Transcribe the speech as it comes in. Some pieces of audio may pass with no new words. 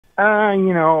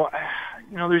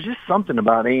There's just something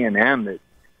about A&M that,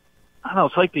 I don't know,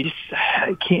 it's like they just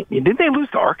can't. Didn't they lose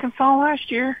to Arkansas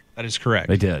last year? That is correct.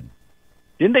 They did.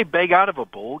 Didn't they beg out of a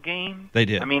bowl game? They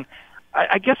did. I mean,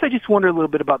 I guess I just wonder a little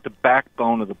bit about the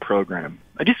backbone of the program.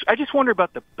 I just wonder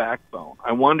about the backbone.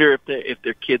 I wonder if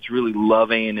their kids really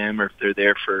love A&M or if they're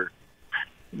there for,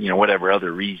 whatever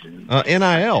other reason.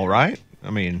 NIL, right? I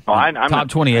mean, I'm top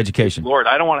 20 education. Lord,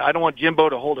 I don't want Jimbo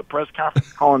to hold a press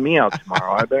conference calling me out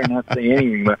tomorrow. I better not say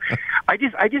anything. But I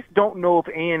just don't know if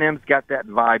A&M's got that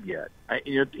vibe yet.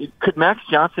 Could Max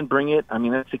Johnson bring it? I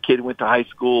mean, that's a kid who went to high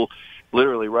school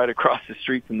literally right across the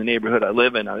street from the neighborhood I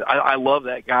live in. I love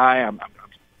that guy. I'm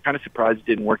kind of surprised it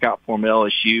didn't work out for him at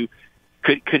LSU.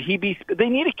 Could he be? They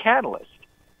need a catalyst.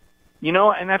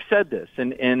 And I've said this,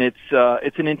 and it's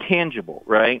an intangible,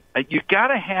 right? You got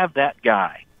to have that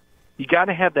guy. You got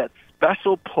to have that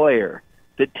special player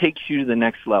that takes you to the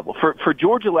next level. For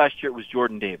Georgia last year, it was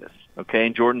Jordan Davis, okay,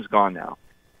 and Jordan's gone now.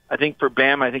 I think for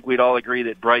Bama, I think we'd all agree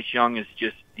that Bryce Young is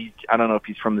just, I don't know if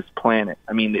he's from this planet.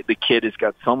 I mean, the kid has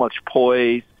got so much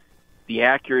poise, the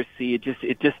accuracy.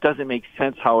 It just doesn't make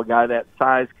sense how a guy that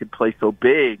size could play so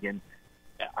big. And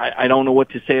I don't know what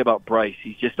to say about Bryce.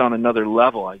 He's just on another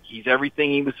level. He's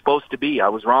everything he was supposed to be. I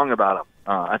was wrong about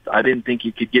him. I didn't think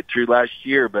he could get through last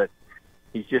year, but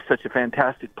he's just such a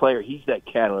fantastic player. He's that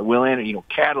catalyst. Will Anderson,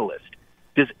 catalyst.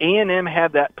 Does A&M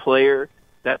have that player,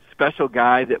 that special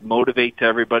guy that motivates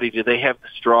everybody? Do they have the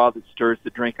straw that stirs the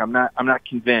drink? I'm not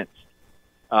convinced.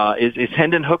 Is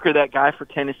Hendon Hooker that guy for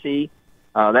Tennessee?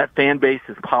 That fan base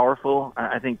is powerful.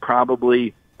 I think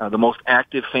probably the most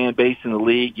active fan base in the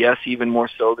league. Yes, even more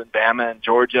so than Bama and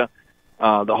Georgia.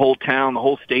 The whole town, the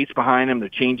whole state's behind them. They're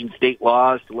changing state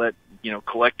laws to let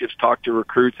collectives talk to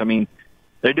recruits. I mean,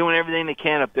 they're doing everything they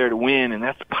can up there to win, and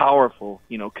that's powerful.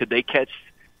 Could they catch?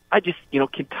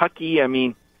 Kentucky. I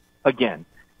mean, again,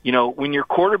 when your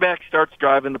quarterback starts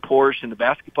driving the Porsche and the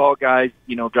basketball guys,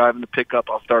 driving the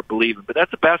pickup, I'll start believing. But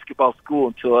that's a basketball school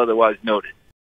until otherwise noted.